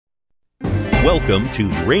Welcome to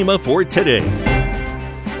Rhema for Today.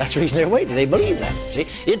 That's the reason they're waiting. They believe that. See,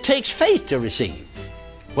 it takes faith to receive.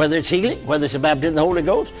 Whether it's healing, whether it's a baptism in the Holy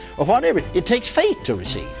Ghost, or whatever, it takes faith to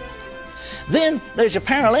receive. Then there's a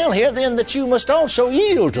parallel here then that you must also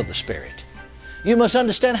yield to the Spirit. You must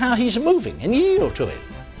understand how He's moving and yield to Him.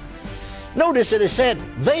 Notice that it said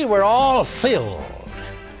they were all filled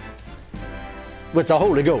with the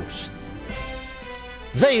Holy Ghost.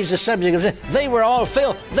 There's the subject of it. They were all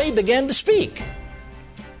filled. They began to speak.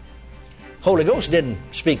 Holy Ghost didn't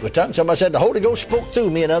speak with tongues. Somebody said the Holy Ghost spoke through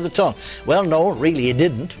me in another tongue. Well, no, really He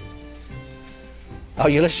didn't. Are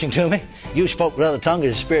you listening to me? You spoke with another tongue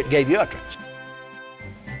as the Spirit gave you utterance.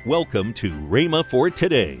 Welcome to Rhema for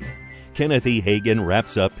Today. Kenneth E. Hagin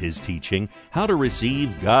wraps up his teaching, How to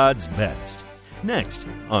Receive God's Best, next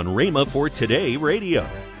on Rhema for Today Radio.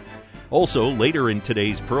 Also, later in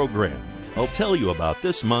today's program, I'll tell you about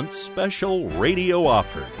this month's special radio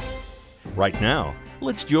offer. Right now,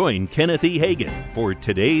 let's join Kenneth E. Hagin for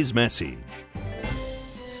today's message.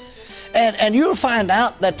 And you'll find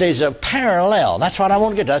out that there's a parallel. That's what I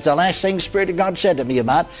want to get to. That's the last thing the Spirit of God said to me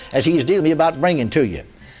about as He's dealing with me about bringing to you.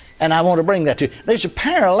 And I want to bring that to you. There's a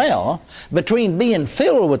parallel between being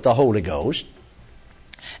filled with the Holy Ghost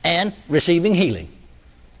and receiving healing.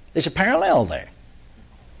 There's a parallel there.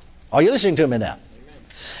 Are you listening to me now?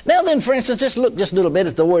 Now then, for instance, let's look just a little bit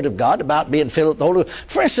at the Word of God about being filled with the Holy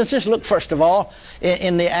Ghost. For instance, let's look first of all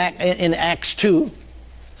in Acts 2.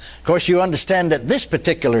 Of course, you understand that this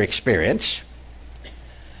particular experience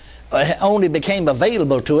only became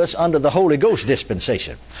available to us under the Holy Ghost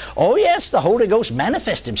dispensation. Oh yes, the Holy Ghost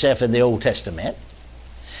manifested Himself in the Old Testament.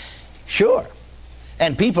 Sure.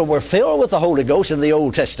 And people were filled with the Holy Ghost in the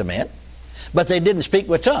Old Testament, but they didn't speak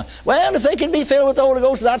with tongues. Well, if they can be filled with the Holy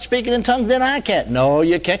Ghost without speaking in tongues, then I can't. No,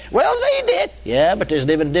 you can't. Well, they did. Yeah, but there's a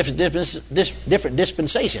different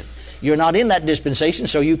dispensation. You're not in that dispensation,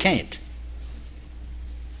 so you can't.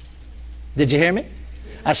 Did you hear me?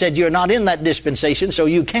 I said you're not in that dispensation, so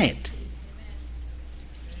you can't.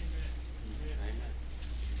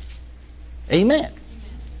 Amen.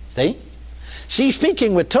 See,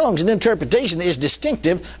 speaking with tongues and interpretation is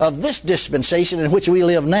distinctive of this dispensation in which we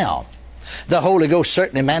live now. The Holy Ghost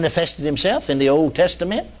certainly manifested Himself in the Old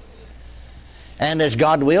Testament. And as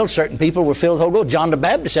God willed, certain people were filled with the Holy Ghost. John the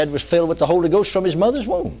Baptist said was filled with the Holy Ghost from his mother's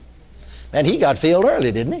womb. And he got filled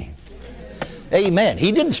early, didn't he? Amen.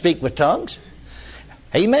 He didn't speak with tongues.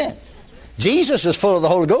 Amen. Jesus is full of the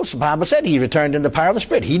Holy Ghost. The Bible said He returned in the power of the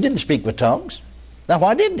Spirit. He didn't speak with tongues. Now,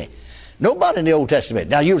 why didn't He? Nobody in the Old Testament.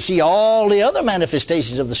 Now, you'll see all the other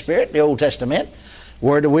manifestations of the Spirit in the Old Testament.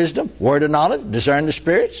 Word of wisdom, word of knowledge, discern the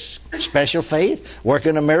spirits, special faith,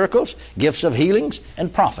 working of miracles, gifts of healings,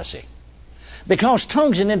 and prophecy. Because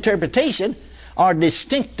tongues and interpretation are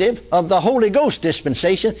distinctive of the Holy Ghost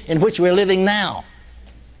dispensation in which we're living now.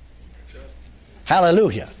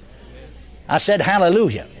 Hallelujah. I said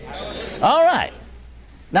hallelujah. All right.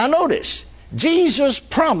 Now notice, Jesus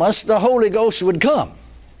promised the Holy Ghost would come.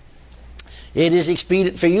 It is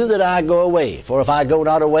expedient for you that I go away. For if I go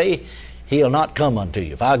not away, He'll not come unto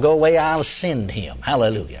you. If I go away, I'll send Him.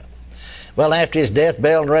 Hallelujah. Well, after His death,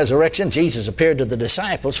 burial, and resurrection, Jesus appeared to the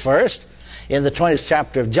disciples first in the 20th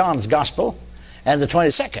chapter of John's Gospel and the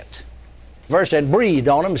 22nd verse, and breathed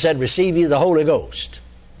on them and said, receive ye the Holy Ghost.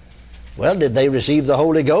 Well, did they receive the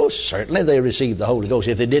Holy Ghost? Certainly they received the Holy Ghost.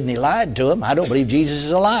 If they didn't, He lied to them. I don't believe Jesus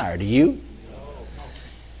is a liar. Do you?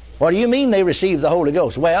 What do you mean they received the Holy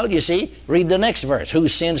Ghost? Well, you see, read the next verse.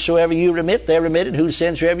 Whose sins soever you remit, they're remitted. Whose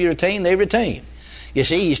sins soever you retain, they retain. You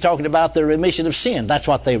see, He's talking about the remission of sin. That's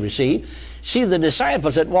what they received. See, the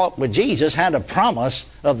disciples that walked with Jesus had a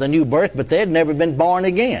promise of the new birth, but they had never been born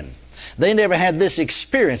again. They never had this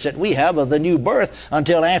experience that we have of the new birth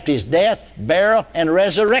until after His death, burial, and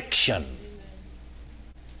resurrection.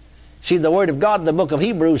 See, the Word of God in the book of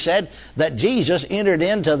Hebrews said that Jesus entered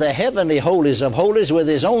into the heavenly holies of holies with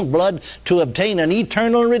His own blood to obtain an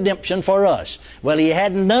eternal redemption for us. Well, He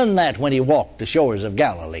hadn't done that when He walked the shores of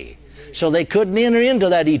Galilee. So they couldn't enter into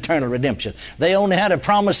that eternal redemption. They only had a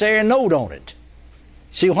promissory note on it.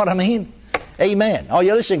 See what I mean? Amen. Are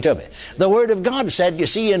you listening to me? The Word of God said, you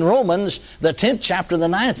see, in Romans, the 10th chapter, the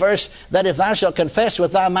 9th verse, that if thou shalt confess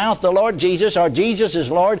with thy mouth the Lord Jesus, or Jesus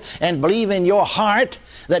is Lord, and believe in your heart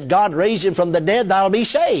that God raised Him from the dead, thou will be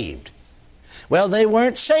saved. Well, they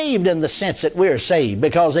weren't saved in the sense that we're saved,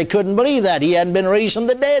 because they couldn't believe that. He hadn't been raised from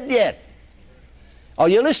the dead yet. Are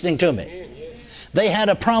you listening to me? They had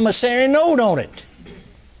a promissory note on it.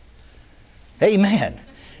 Amen.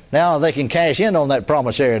 Now they can cash in on that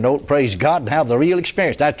promissory note, praise God, and have the real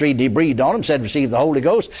experience. After he breathed on them, said receive the Holy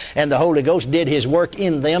Ghost, and the Holy Ghost did his work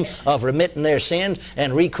in them of remitting their sins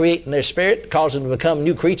and recreating their spirit, causing them to become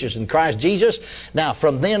new creatures in Christ Jesus. Now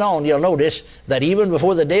from then on, you'll notice that even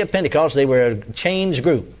before the day of Pentecost, they were a changed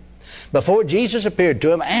group. Before Jesus appeared to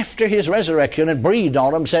them, after his resurrection and breathed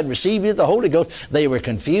on them, said receive you the Holy Ghost, they were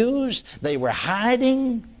confused, they were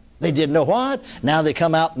hiding. They didn't know what. Now they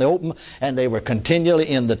come out in the open, and they were continually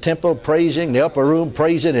in the temple praising, the upper room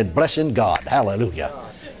praising and blessing God. Hallelujah.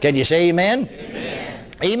 Can you say amen? Amen.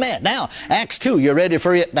 Amen. Now, Acts 2, you're ready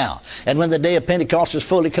for it now. And when the day of Pentecost was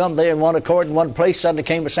fully come, they in one accord in one place, suddenly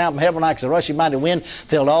came a sound from heaven like as a rushing mighty wind,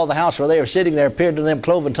 filled all the house where they were sitting. There appeared to them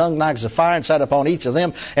cloven tongues like as a fire, and sat upon each of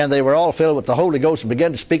them. And they were all filled with the Holy Ghost, and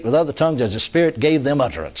began to speak with other tongues as the Spirit gave them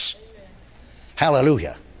utterance.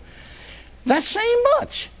 Hallelujah. That same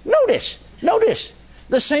bunch. Notice,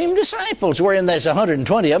 the same disciples were in. There's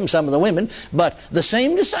 120 of them, some of the women, but the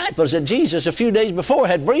same disciples that Jesus a few days before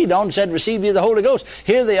had breathed on and said, receive you the Holy Ghost.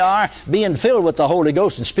 Here they are being filled with the Holy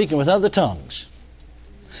Ghost and speaking with other tongues.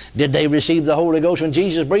 Did they receive the Holy Ghost when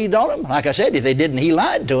Jesus breathed on them? Like I said, if they didn't, he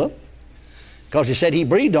lied to them, because he said he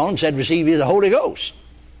breathed on them and said, receive you the Holy Ghost.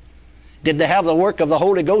 Did they have the work of the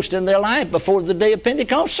Holy Ghost in their life before the day of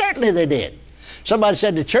Pentecost? Certainly they did. Somebody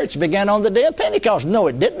said the church began on the day of Pentecost. No,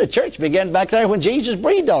 it didn't. The church began back there when Jesus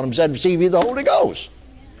breathed on them and said, receive you the Holy Ghost.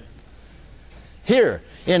 Here,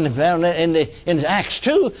 in Acts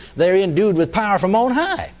 2, they're endued with power from on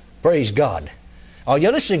high. Praise God. Are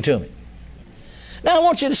you listening to me? Now, I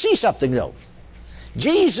want you to see something, though.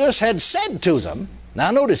 Jesus had said to them, now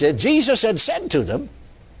notice it, Jesus had said to them,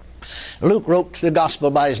 Luke wrote the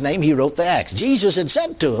gospel by his name. He wrote the Acts. Jesus had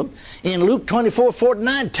said to him in Luke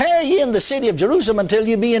 24:49, tarry ye in the city of Jerusalem until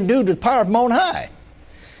you be endued with power from on high.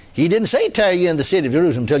 He didn't say tarry ye in the city of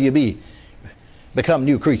Jerusalem until you become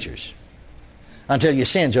new creatures, until your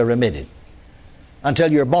sins are remitted,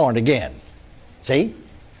 until you're born again. See?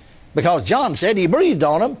 Because John said he breathed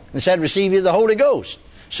on them and said receive you the Holy Ghost.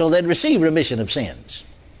 So they'd receive remission of sins.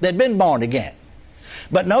 They'd been born again.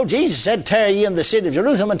 But no, Jesus said, tarry ye in the city of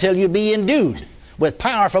Jerusalem until you be endued with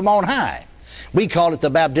power from on high. We call it the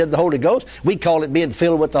baptism of the Holy Ghost. We call it being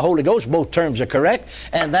filled with the Holy Ghost. Both terms are correct.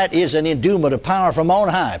 And that is an endowment of power from on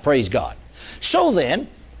high. Praise God. So then,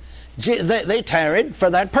 they tarried for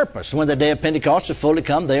that purpose. When the day of Pentecost was fully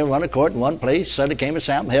come, they in one accord in one place. Suddenly came a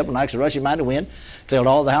sound from heaven like a rushing mighty wind, filled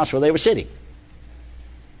all the house where they were sitting.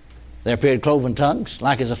 There appeared cloven tongues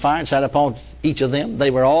like as a fire, and sat upon each of them. They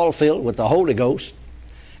were all filled with the Holy Ghost,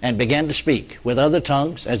 and began to speak with other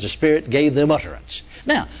tongues as the Spirit gave them utterance.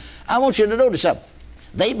 Now, I want you to notice something.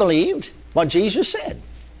 They believed what Jesus said,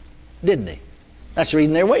 didn't they? That's the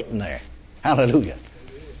reason they're waiting there. Hallelujah.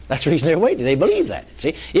 That's the reason they're waiting. They believe that.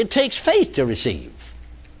 See, it takes faith to receive.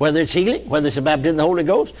 Whether it's healing, whether it's a baptism of the Holy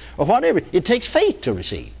Ghost, or whatever, it takes faith to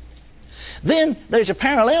receive. Then there's a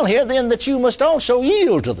parallel here, then, that you must also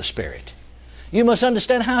yield to the Spirit. You must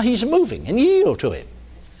understand how He's moving and yield to Him.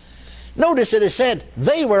 Notice that it said,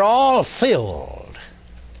 they were all filled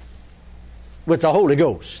with the Holy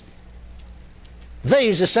Ghost. They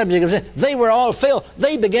is the subject of sin. They were all filled.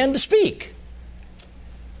 They began to speak.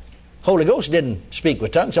 Holy Ghost didn't speak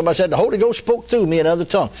with tongues. Somebody said, the Holy Ghost spoke through me in other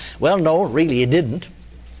tongue. Well, no, really, it didn't.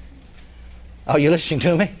 Are you listening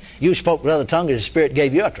to me? You spoke with other tongues as the Spirit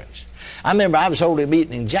gave you utterance. I remember I was holding a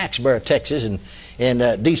meeting in Jacksboro, Texas in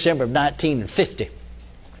December of 1950.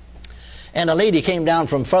 And a lady came down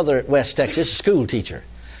from further west Texas, a school teacher,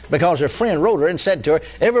 because her friend wrote her and said to her,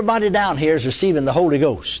 everybody down here is receiving the Holy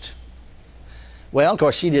Ghost. Well, of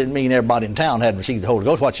course, she didn't mean everybody in town had received the Holy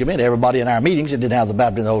Ghost. What she meant, everybody in our meetings that didn't have the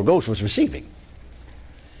baptism of the Holy Ghost was receiving.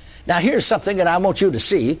 Now, here's something that I want you to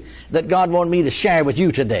see that God wanted me to share with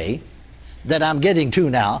you today that I'm getting to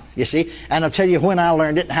now, you see. And I'll tell you when I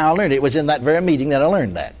learned it and how I learned it. It was in that very meeting that I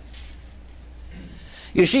learned that.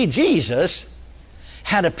 You see, Jesus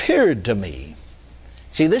had appeared to me.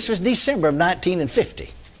 See, this was December of 1950.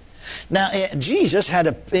 Now, Jesus had,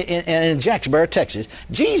 in Jacksboro, Texas,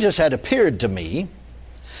 Jesus had appeared to me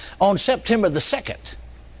on September the 2nd,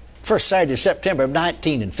 first Saturday of September of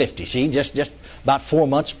 1950. See, just about 4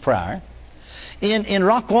 months prior, in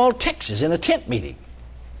Rockwall, Texas, in a tent meeting.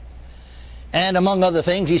 And among other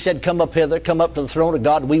things, he said, come up hither, come up to the throne of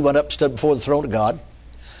God. We went up, stood before the throne of God.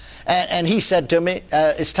 And he said to me,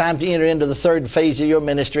 it's time to enter into the third phase of your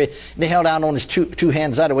ministry. And he held out on his two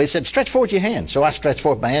hands that way. He said, stretch forth your hands. So I stretched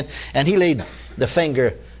forth my hand, and he laid the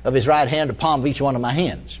finger of his right hand upon each one of my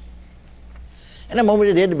hands. And the moment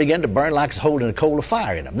it did, it began to burn like it's holding a coal of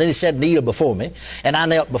fire in them. Then he said, kneel before me. And I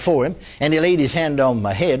knelt before him. And he laid his hand on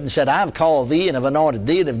my head and said, I have called thee and have anointed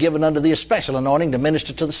thee and have given unto thee a special anointing to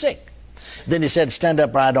minister to the sick. Then he said, stand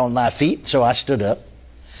upright on thy feet. So I stood up.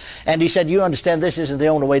 And he said, you understand this isn't the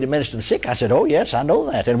only way to minister to the sick? I said, oh yes, I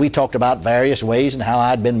know that. And we talked about various ways and how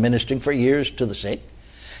I'd been ministering for years to the sick.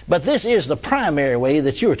 But this is the primary way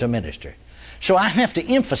that you're to minister. So I have to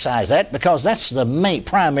emphasize that, because that's the main,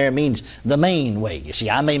 primary means the main way. You see,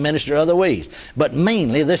 I may minister other ways, but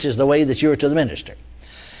mainly this is the way that you're to minister.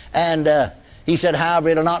 And he said, however,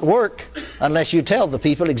 it'll not work unless you tell the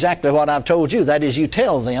people exactly what I've told you. That is, you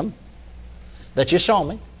tell them that you saw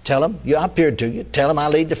me. Tell them I appeared to you. Tell them I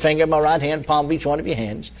laid the finger of my right hand upon each one of your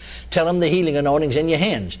hands. Tell them the healing anointing's in your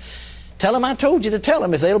hands. Tell them I told you to tell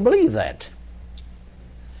them, if they'll believe that.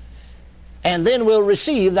 And then we'll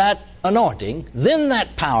receive that anointing. Then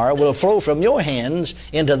that power will flow from your hands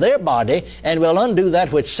into their body and will undo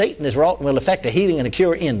that which Satan has wrought and will effect a healing and a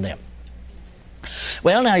cure in them.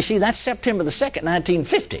 Well, now you see, that's September the 2nd,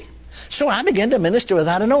 1950. So I began to minister with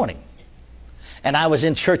that anointing. And I was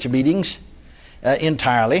in church meetings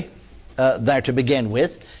entirely there to begin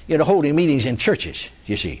with, holding meetings in churches,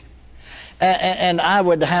 you see. And I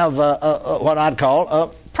would have what I'd call a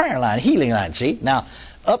prayer line, healing line, see. Now,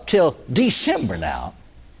 up till December now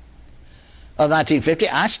of 1950,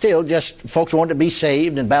 I still just, folks wanted to be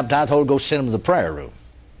saved and baptized, the Holy Ghost sent them to the prayer room,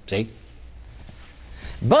 see.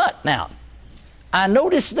 But now, I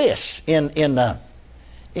noticed this in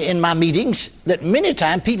my meetings, that many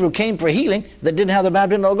times people who came for healing that didn't have the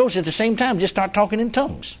baptism of the Holy Ghost at the same time just start talking in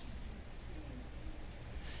tongues.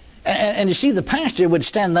 And you see, the pastor would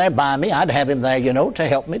stand there by me. I'd have him there, to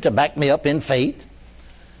help me, to back me up in faith.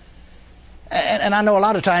 And I know a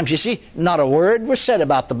lot of times, you see, not a word was said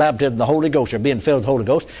about the baptism of the Holy Ghost or being filled with the Holy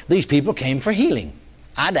Ghost. These people came for healing.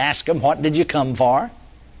 I'd ask them, what did you come for?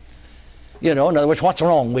 In other words, what's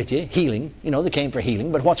wrong with you? Healing. They came for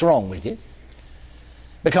healing, but what's wrong with you?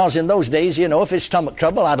 Because in those days, if it's stomach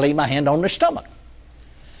trouble, I'd lay my hand on their stomach.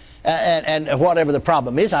 And whatever the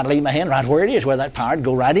problem is, I'd lay my hand right where it is, where that power would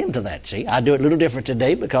go right into that, see. I do it a little different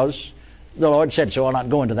today because the Lord said so. I'll not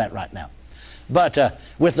go into that right now. But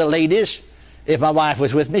with the ladies, if my wife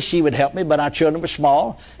was with me, she would help me, but our children were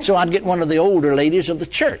small. So I'd get one of the older ladies of the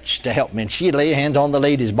church to help me, and she'd lay hands on the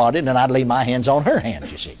lady's body, and then I'd lay my hands on her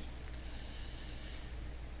hands, you see.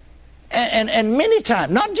 And many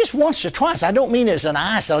times, not just once or twice, I don't mean it's an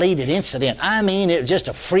isolated incident. I mean it was just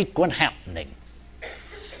a frequent happening.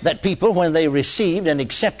 That people, when they received and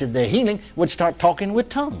accepted their healing, would start talking with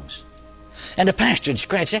tongues. And the pastor would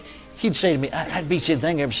scratch it. He'd say to me, I'd be the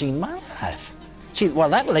thing I've ever seen in my life. See, well,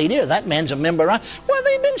 that lady or that man's a member. Well,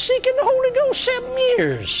 they've been seeking the Holy Ghost 7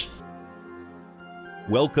 years.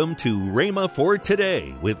 Welcome to Rhema for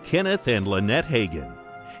Today with Kenneth and Lynette Hagin.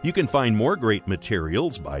 You can find more great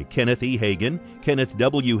materials by Kenneth E. Hagin, Kenneth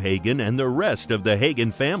W. Hagin, and the rest of the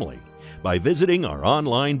Hagin family by visiting our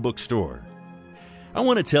online bookstore. I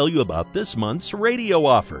want to tell you about this month's radio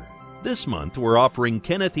offer. This month, we're offering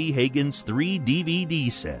Kenneth E. Hagin's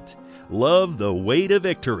 3-DVD set, Love the Way to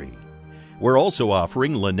Victory. We're also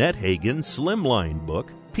offering Lynette Hagin's slimline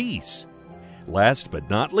book, Peace. Last but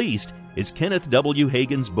not least is Kenneth W.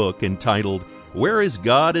 Hagin's book entitled, Where is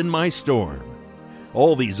God in My Storm?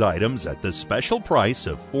 All these items at the special price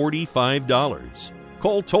of $45.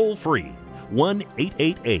 Call toll-free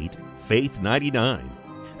 1-888-FAITH-99.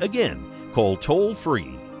 Again, call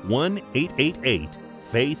toll-free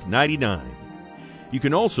 1-888-FAITH-99. You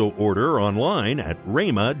can also order online at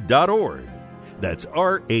rhema.org. That's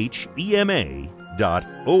RHEMA.org.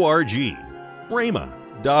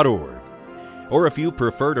 rhema.org. Or if you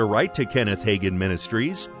prefer to write to Kenneth Hagin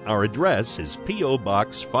Ministries, our address is P.O.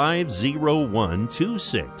 Box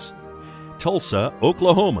 50126, Tulsa,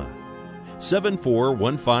 Oklahoma,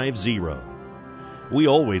 74150. We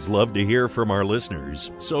always love to hear from our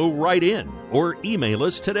listeners, so write in or email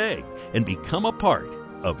us today and become a part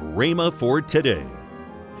of Rhema for Today.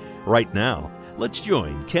 Right now, let's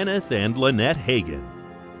join Kenneth and Lynette Hagin.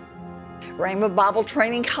 Rhema Bible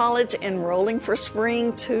Training College enrolling for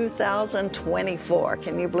spring 2024.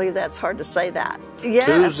 Can you believe that's hard to say that? Yes.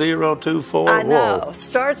 2024. I know. Whoa.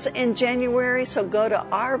 Starts in January, so go to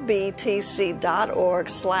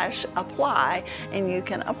rbtc.org/apply and you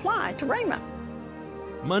can apply to Rhema.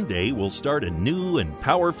 Monday, we'll start a new and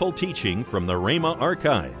powerful teaching from the Rhema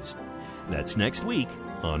archives. That's next week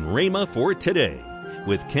on Rhema for Today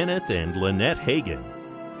with Kenneth and Lynette Hagin.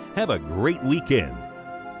 Have a great weekend.